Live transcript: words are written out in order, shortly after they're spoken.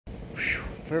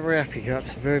Very, very happy,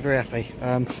 chaps. Very, very happy.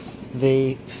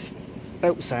 The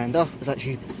belt sander has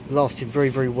actually lasted very,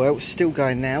 very well. It's still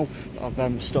going now, but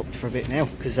I've stopped for a bit now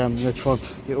because I'm going to try and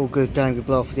get all good down, good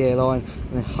blow off the airline,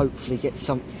 and then hopefully get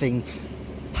something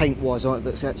paint-wise on it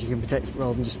that's actually can protect it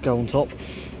rather than just go on top.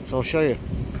 So I'll show you.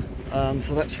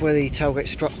 So that's where the tailgate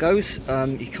strut goes.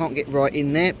 You can't get right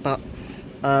in there, but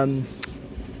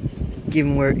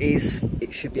given where it is,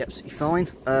 it should be absolutely fine.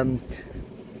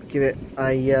 Give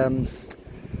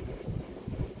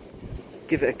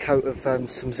it a coat of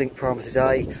some zinc primer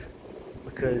today,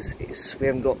 because we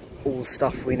haven't got all the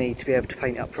stuff we need to be able to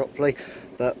paint it up properly.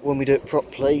 But when we do it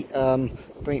properly,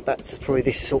 bring it back to probably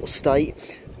this sort of state,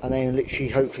 and then literally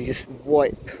hopefully just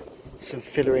wipe some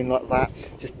filler in like that,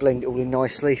 just blend it all in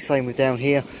nicely. Same with down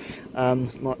here.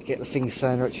 Might get the finger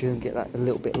sander actually and get that a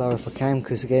little bit lower if I can,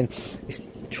 because again,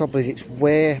 the trouble is it's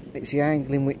the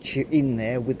angle in which you're in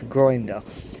there with the grinder,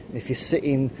 and if you're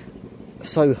sitting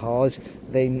so hard,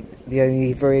 then the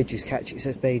only very edges catch it, so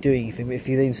it's barely doing anything. But if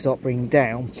you then start bringing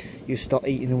down, you start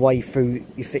eating away through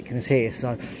your thickness here,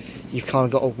 so you've kind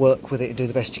of got to work with it and do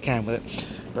the best you can with it.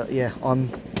 But yeah, I'm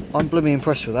blooming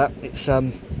impressed with that. It's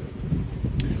it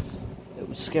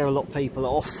would scare a lot of people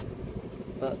off,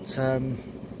 but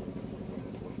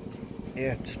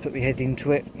yeah, just put my head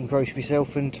into it, engross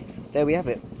myself, and there we have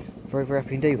it. Very, very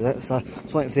happy indeed with that. So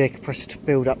just waiting for the air compressor to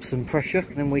build up some pressure,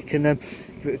 and then we can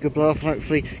give it a good blow off and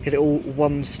hopefully get it all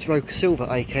one stroke silver,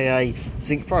 aka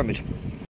zinc primed.